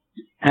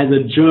 as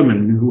a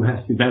German who has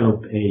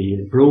developed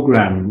a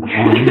program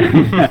on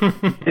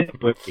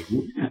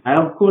networking, I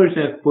of course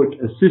have put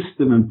a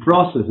system and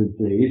process in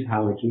place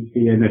how it should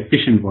be an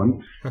efficient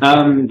one.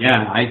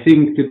 I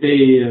think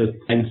today,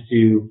 thanks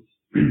to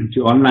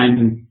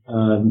online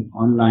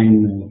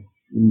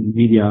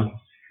media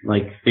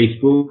like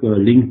Facebook,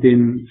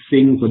 LinkedIn,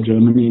 Sing for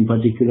Germany in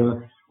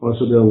particular,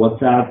 also the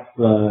WhatsApp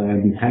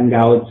and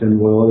Hangouts and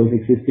what all is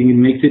existing, it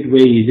makes it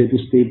way easier to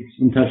stay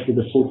in touch with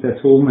the folks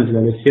at home as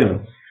well as here.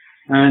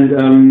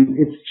 And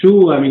it's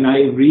true, I mean,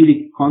 I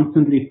really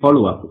constantly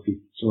follow up with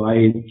people. So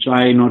I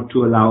try not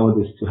to allow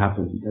this to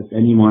happen, that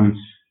anyone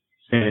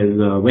says,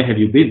 where have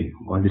you been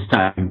all this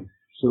time?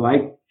 So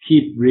I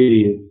keep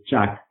really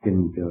track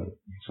and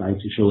try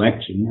to show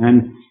action.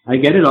 And I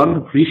get a lot of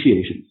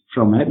appreciation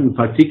from it, and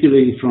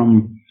particularly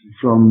from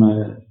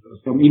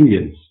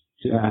Indians,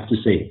 I have to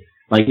say.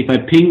 Like if I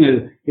ping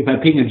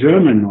a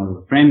German or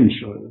a French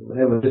or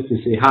whatever, just to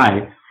say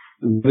hi,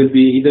 it will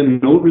be either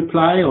no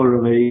reply or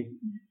a very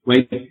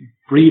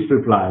brief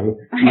reply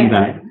on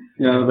that.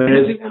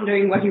 Whereas I'm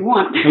wondering what you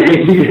want.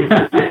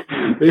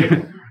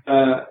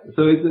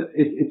 So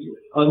it's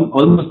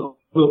almost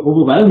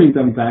overwhelming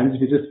sometimes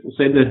if you just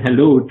send a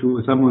hello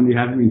to someone you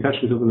haven't been in touch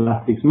with over the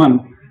last 6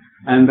 months,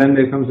 and then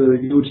there comes a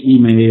huge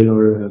email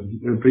or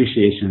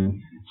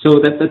appreciation. So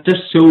that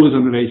just shows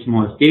on a very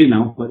small scale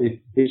now, but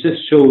it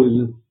just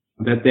shows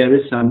that there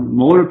is some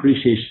more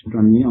appreciation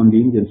from me on the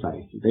Indian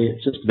side. They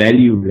just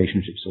value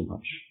relationships so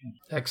much.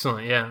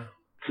 Excellent, yeah.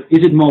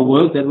 Is it more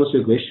work? That was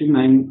your question.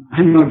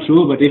 I'm not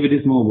sure, but if it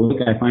is more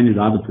work, I find it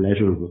rather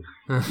pleasurable.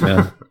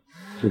 I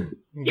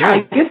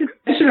guess it's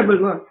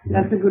pleasurable work.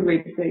 That's a good way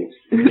to say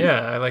it.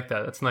 Yeah, I like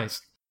that. That's nice.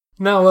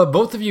 Now,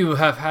 both of you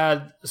have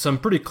had some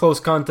pretty close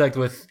contact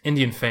with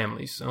Indian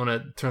families. I want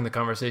to turn the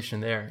conversation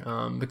there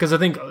because I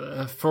think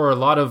for a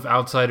lot of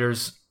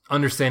outsiders,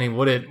 understanding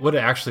what it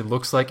actually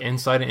looks like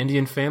inside an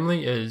Indian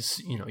family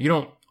is, you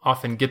don't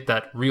often get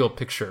that real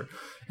picture.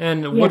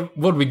 And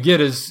what we get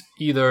is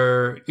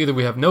either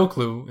we have no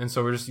clue, and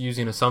so we're just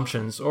using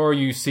assumptions, or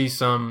you see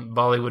some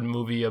Bollywood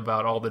movie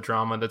about all the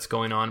drama that's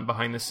going on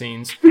behind the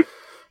scenes.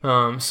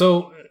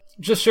 So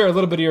just share a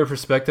little bit of your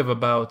perspective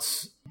about,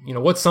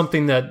 what's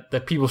something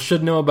that people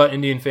should know about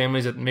Indian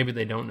families that maybe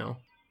they don't know.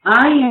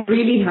 I am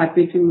really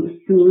happy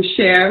to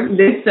share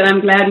this, and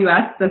I'm glad you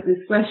asked us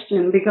this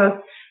question, because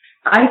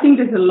I think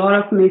there's a lot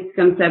of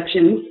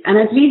misconceptions, and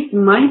at least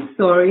my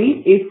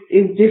story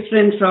is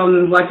different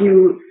from what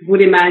you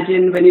would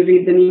imagine when you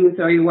read the news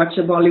or you watch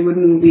a Bollywood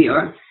movie.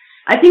 Or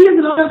I think there's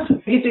a lot of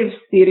negative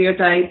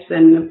stereotypes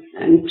and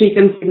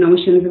preconceived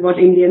notions about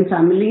Indian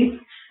families,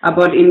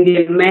 about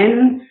Indian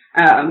men,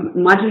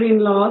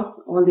 mother-in-laws,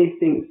 all these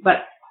things.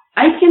 But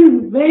I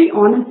can very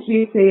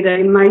honestly say that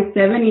in my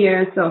 7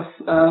 years of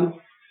how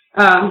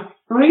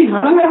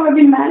long have I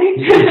been married?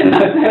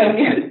 Not 7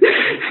 years.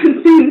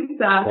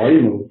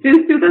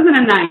 Since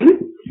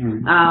 2009,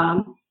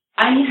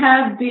 I've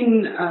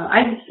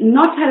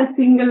not had a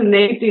single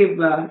negative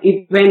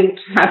event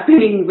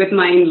happening with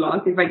my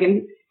in-laws, if I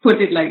can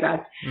put it like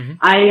that. Mm-hmm.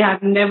 I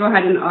have never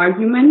had an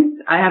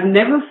argument. I have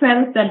never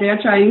felt that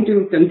they're trying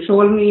to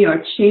control me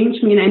or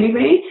change me in any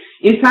way.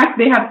 In fact,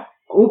 they have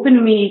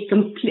welcomed me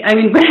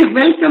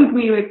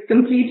with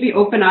completely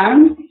open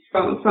arms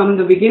from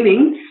the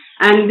beginning.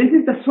 And this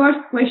is the first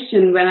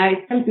question when I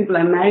tell people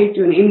I'm married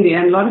to an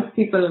Indian. A lot of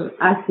people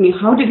ask me,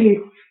 how did his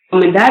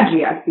mom and dad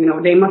react?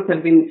 They must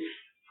have been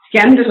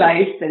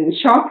scandalized and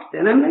shocked.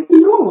 And I'm like,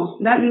 no,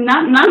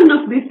 none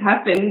of this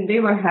happened. They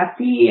were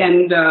happy,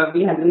 and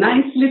we had a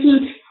nice little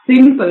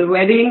simple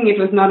wedding. It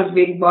was not a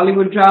big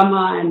Bollywood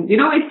drama, and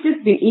it's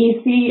just been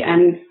easy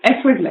and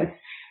effortless.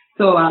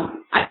 So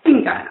I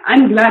think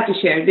I'm glad to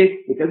share this,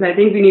 because I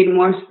think we need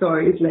more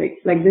stories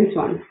like this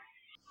one.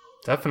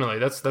 Definitely.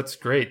 That's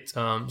great.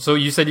 So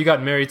you said you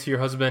got married to your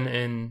husband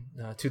in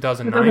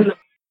 2009?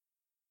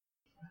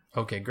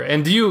 Okay, great.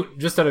 And do you,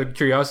 just out of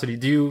curiosity,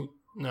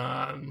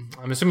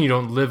 I'm assuming you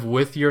don't live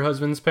with your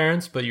husband's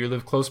parents, but you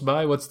live close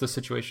by? What's the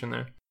situation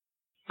there?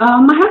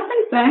 My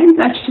husband's parents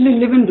actually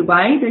live in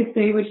Dubai. They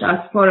stay with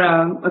us for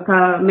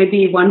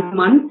maybe 1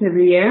 month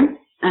every year.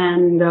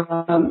 And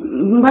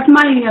but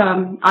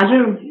my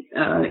other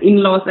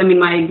in-laws,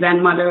 my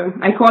grandmother,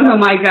 I call her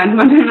my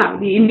grandmother now,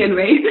 the Indian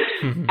way,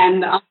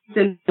 and aunts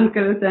and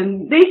uncles,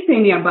 and they stay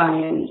nearby,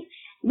 and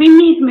we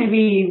meet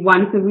maybe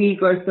once a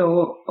week or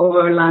so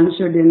over lunch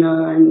or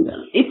dinner, and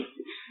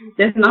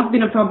there's not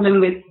been a problem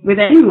with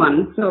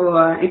anyone. So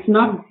it's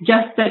not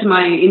just that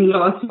my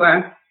in-laws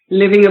were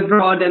living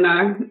abroad and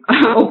are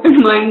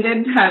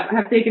open-minded,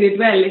 have taken it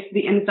well. It's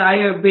the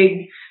entire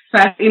big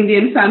fat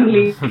Indian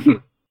family.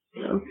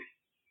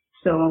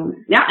 So,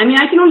 yeah, I mean,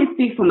 I can only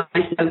speak for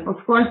myself.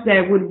 Of course,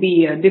 there would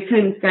be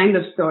different kind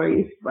of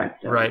stories, but...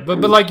 right, but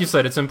like you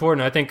said, it's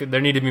important. I think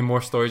there need to be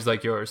more stories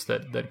like yours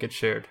that get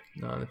shared.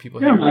 That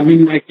people yeah, hear. I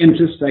mean, I can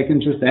just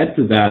add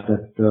to that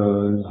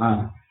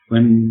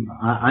when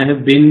I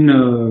have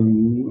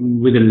been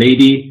with a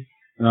lady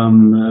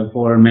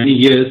for many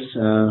years,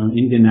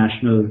 Indian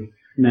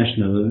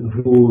national,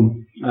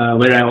 who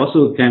where I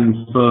also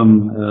can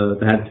confirm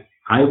that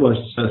I was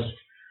just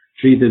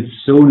treated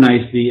so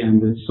nicely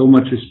and with so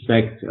much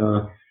respect.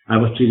 I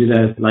was treated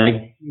as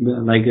like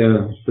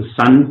the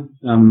son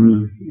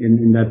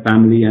in that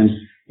family, and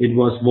it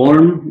was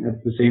warm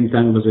at the same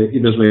time.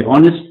 It was very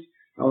honest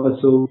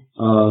also.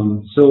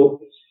 So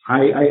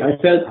I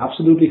felt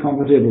absolutely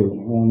comfortable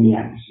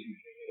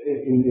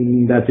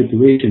in that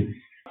situation.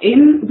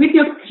 With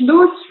your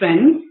close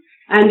friends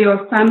and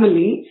your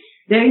family,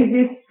 there is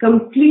this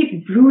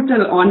complete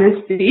brutal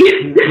honesty.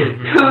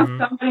 So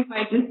somebody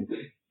might just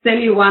tell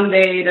you one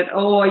day that,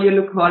 oh, you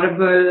look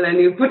horrible and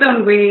you put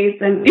on weight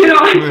and,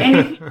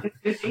 anything.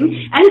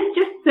 And it's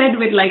just said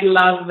with like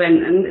love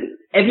and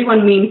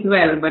everyone means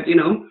well, but,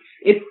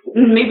 it's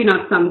maybe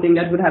not something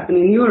that would happen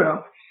in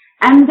Europe.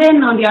 And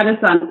then on the other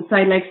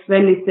side, like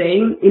Sven is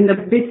saying, in the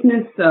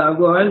business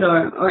world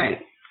or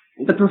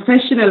the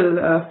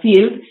professional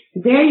field,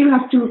 there you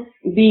have to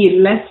be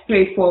less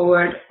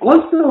straightforward.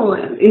 Also,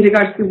 in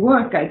regards to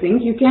work, I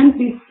think you can't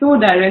be so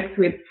direct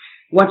with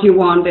what you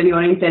want and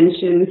your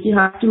intentions. You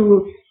have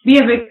to be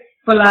a bit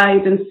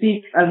polite and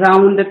speak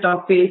around the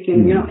topic.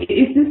 And,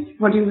 is this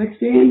what you've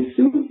experienced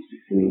too?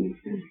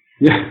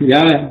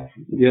 Yeah,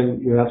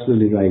 you're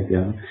absolutely right.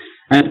 Yeah.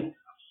 And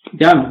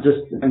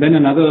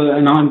then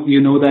now you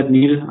know that,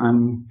 Neil,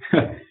 I'm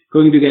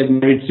going to get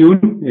married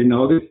soon in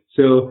August.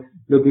 So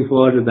looking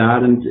forward to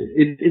that. And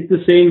it's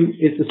the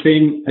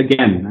same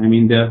again. I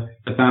mean, the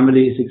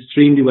family is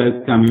extremely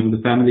welcoming.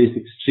 The family is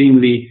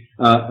extremely,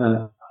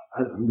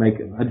 like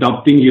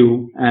adopting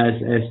you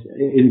as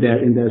in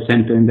their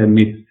center, in their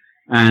midst.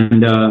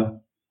 And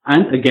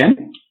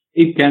again,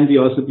 it can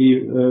also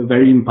be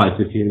very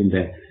impulsive here and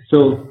there.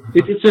 So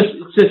it's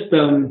just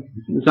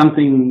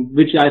something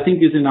which I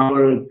think is in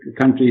our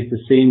country is the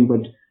same,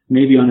 but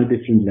maybe on a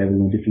different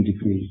level, a different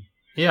degree.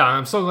 Yeah,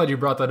 I'm so glad you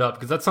brought that up,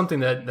 because that's something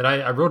that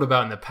I wrote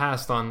about in the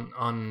past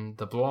on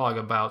the blog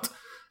about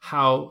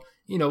how,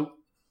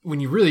 when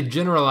you really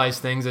generalize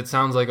things, it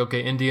sounds like,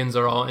 okay, Indians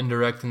are all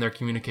indirect in their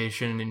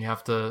communication and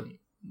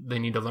they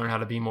need to learn how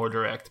to be more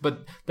direct,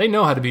 but they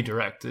know how to be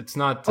direct. It's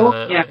not,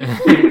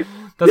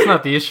 that's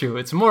not the issue.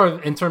 It's more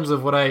in terms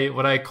of what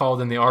I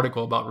called in the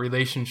article about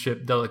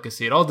relationship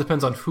delicacy. It all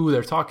depends on who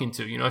they're talking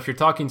to. If you're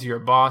talking to your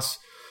boss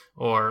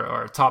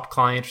or a top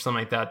client or something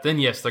like that, then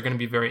yes, they're going to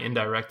be very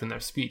indirect in their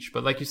speech.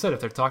 But like you said, if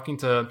they're talking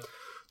to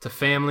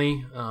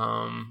family,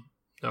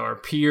 or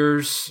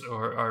peers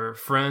or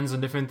friends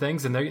and different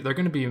things, and they're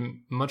going to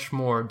be much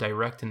more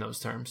direct in those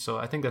terms. So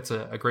I think that's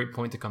a great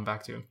point to come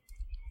back to.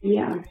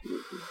 Yeah.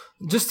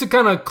 Just to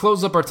kind of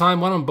close up our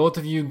time, why don't both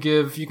of you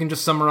you can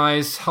just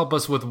summarize, help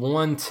us with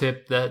one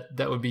tip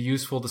that would be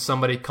useful to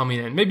somebody coming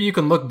in. Maybe you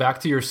can look back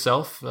to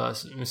yourself,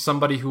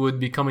 somebody who would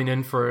be coming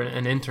in for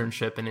an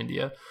internship in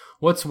India.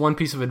 What's one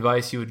piece of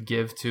advice you would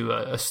give to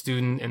a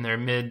student in their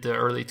mid to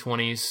early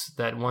 20s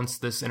that wants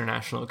this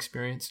international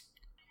experience?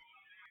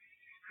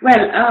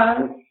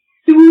 Well,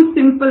 two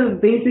simple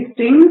basic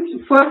things.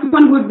 First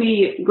one would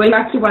be, going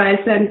back to what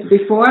I said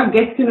before,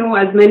 get to know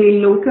as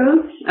many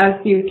locals as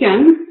you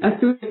can, as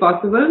soon as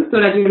possible, so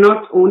that you're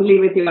not only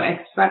with your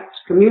expat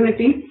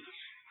community.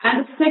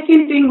 And the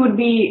second thing would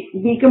be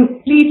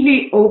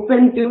completely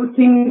open to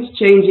things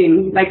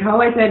changing. Like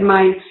how I said,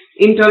 my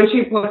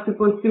internship was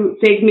supposed to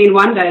take me in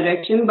one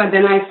direction, but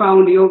then I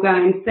found yoga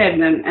instead,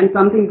 and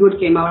something good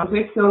came out of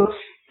it. So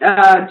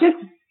just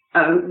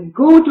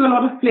go to a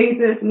lot of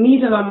places,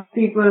 meet a lot of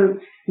people,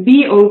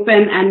 be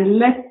open, and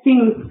let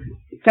things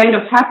kind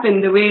of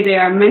happen the way they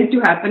are meant to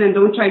happen, and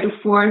don't try to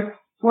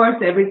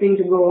force everything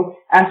to go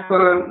as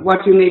per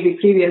what you maybe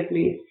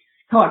previously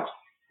thought.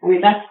 I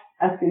mean, that's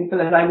as simple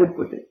as I would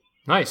put it.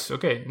 Nice.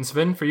 Okay. And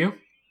Sven, for you?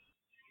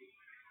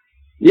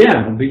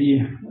 Yeah,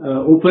 be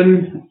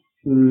open,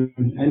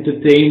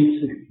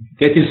 entertained,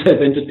 get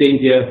yourself entertained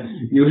here.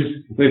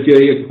 If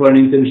you're here for an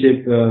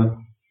internship,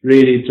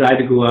 really try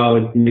to go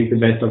out and make the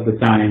best of the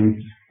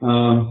time.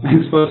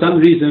 And for some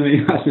reason, when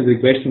you ask me the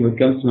question, what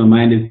comes to my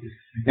mind is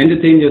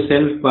entertain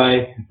yourself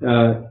by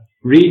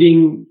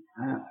reading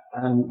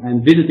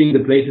and visiting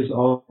the places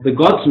of the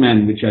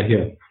Godsmen which are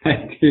here.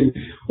 Like in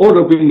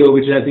Aurobindo,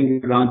 which I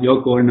think is around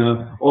your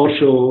corner,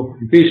 Osho,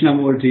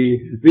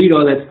 Krishnamurti, read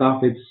all that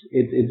stuff.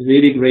 It's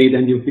really great,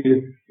 and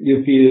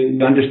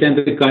you understand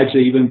the culture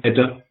even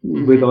better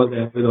with all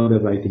the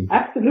writing.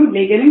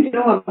 Absolutely. Getting to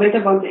know a bit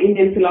about the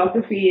Indian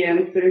philosophy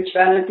and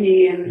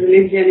spirituality and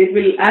religion, it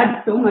will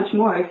add so much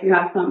more if you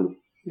have some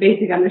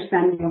basic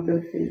understanding of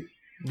those things.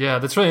 Yeah,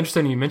 that's really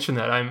interesting you mentioned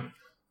that.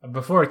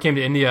 Before I came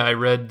to India, I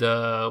read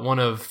one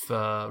of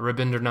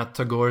Rabindranath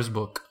Tagore's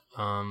book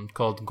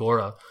called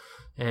Gora.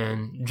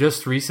 And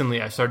just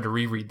recently I started to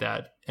reread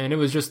that. And it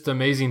was just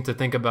amazing to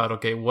think about,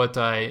 okay, what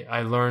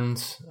I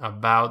learned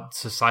about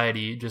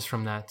society just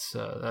from that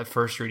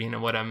first reading,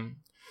 and what I'm,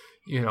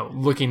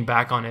 looking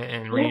back on it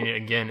and reading it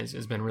again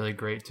has been really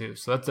great too.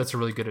 So that's a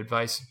really good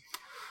advice.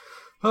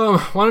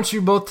 Why don't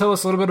you both tell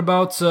us a little bit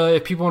about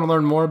if people want to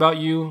learn more about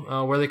you,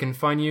 where they can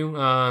find you.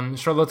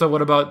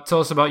 Charlotta, tell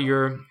us about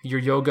your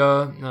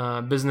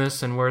yoga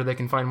business and where they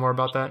can find more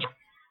about that.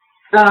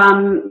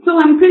 So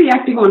I'm pretty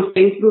active on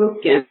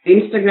Facebook and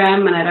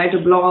Instagram, and I write a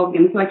blog.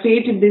 And so I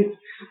created this,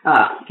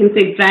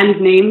 brand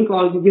name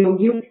called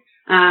YogYug.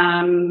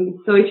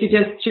 So if you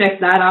just check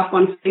that up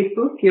on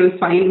Facebook, you'll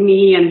find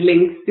me and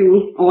links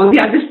to all the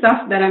other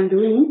stuff that I'm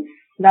doing.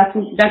 That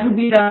would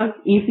be the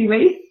easy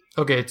way.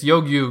 Okay, it's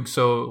YogYug,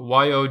 so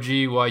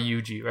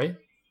YOGYUG, right?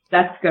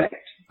 That's correct.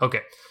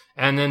 Okay.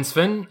 And then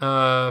Sven,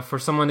 for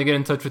someone to get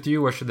in touch with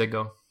you, where should they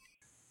go?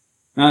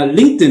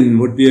 LinkedIn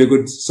would be a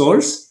good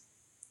source.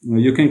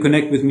 You can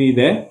connect with me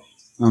there.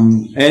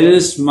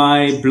 Else,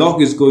 my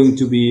blog is going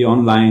to be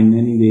online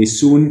any day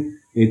soon.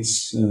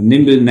 It's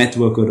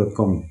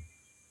nimblenetworker.com.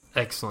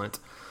 Excellent.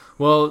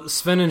 Well,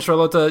 Sven and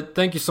Charlotta,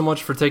 thank you so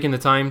much for taking the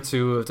time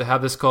to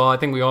have this call. I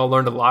think we all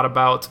learned a lot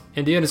about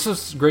India, and it's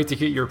just great to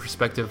get your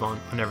perspective on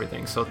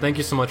everything. So thank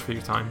you so much for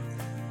your time.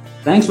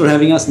 Thanks for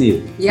having us,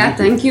 Neil. Yeah,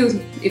 thank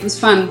you. It was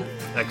fun.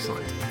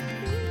 Excellent.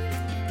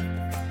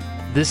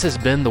 This has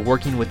been the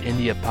Working with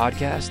India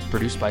podcast,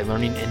 produced by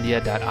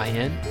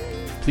learningindia.in.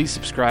 Please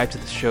subscribe to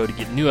the show to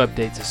get new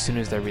updates as soon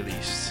as they're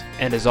released.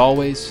 And as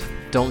always,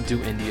 don't do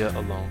India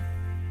alone.